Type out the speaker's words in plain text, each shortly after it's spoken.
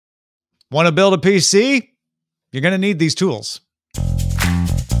Want to build a PC? You're going to need these tools.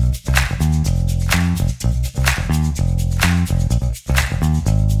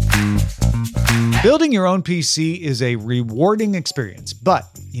 Building your own PC is a rewarding experience, but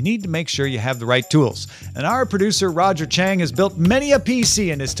you need to make sure you have the right tools. And our producer, Roger Chang, has built many a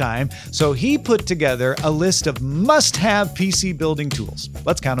PC in his time, so he put together a list of must-have PC building tools.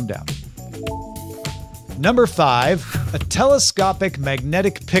 Let's count them down. Number 5, a telescopic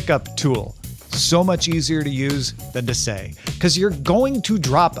magnetic pickup tool. So much easier to use than to say, because you're going to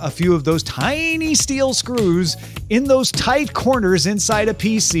drop a few of those tiny steel screws in those tight corners inside a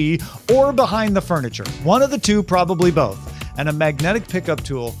PC or behind the furniture. One of the two, probably both. And a magnetic pickup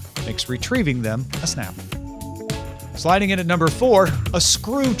tool makes retrieving them a snap. Sliding in at number 4, a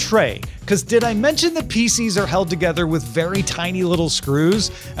screw tray. Because did I mention that PCs are held together with very tiny little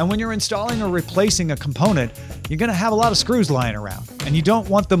screws? And when you're installing or replacing a component, you're going to have a lot of screws lying around, and you don't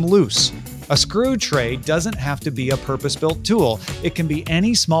want them loose. A screw tray doesn't have to be a purpose-built tool. It can be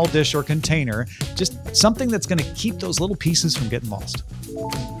any small dish or container, just something that's going to keep those little pieces from getting lost.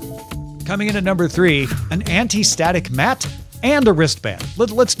 Coming in at number 3, an anti-static mat and a wristband.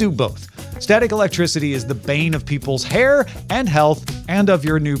 Let's do both. Static electricity is the bane of people's hair and health and of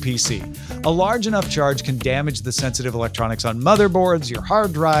your new PC. A large enough charge can damage the sensitive electronics on motherboards, your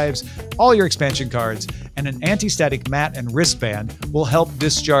hard drives, all your expansion cards, and an anti-static mat and wristband will help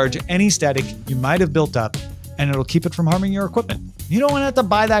discharge any static you might have built up, and it'll keep it from harming your equipment. You don't want to have to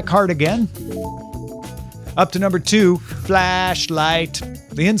buy that card again. Up to number 2, flashlight.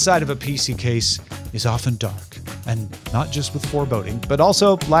 The inside of a PC case is often dark, and not just with foreboding, but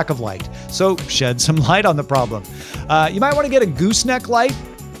also lack of light. So shed some light on the problem. You might want to get a gooseneck light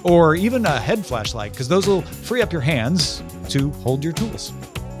or even a head flashlight, because those will free up your hands to hold your tools.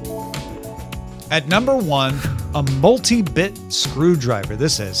 At number 1, a multi-bit screwdriver.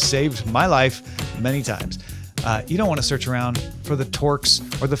 This has saved my life many times. You don't want to search around for the Torx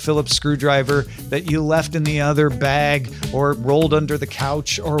or the Phillips screwdriver that you left in the other bag or rolled under the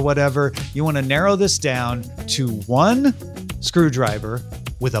couch or whatever. You want to narrow this down to one screwdriver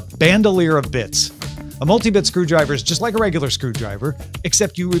with a bandolier of bits. A multi-bit screwdriver is just like a regular screwdriver,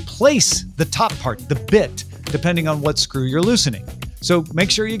 except you replace the top part, the bit, depending on what screw you're loosening. So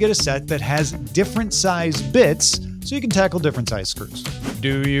make sure you get a set that has different size bits so you can tackle different size screws.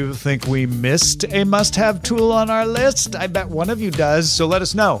 Do you think we missed a must-have tool on our list? I bet one of you does, so let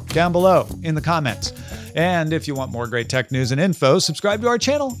us know down below in the comments. And if you want more great tech news and info, subscribe to our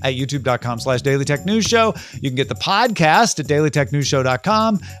channel at youtube.com/dailytechnewsshow. You can get the podcast at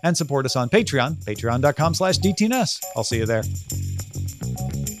dailytechnewsshow.com and support us on Patreon, patreon.com/DTNS. I'll see you there.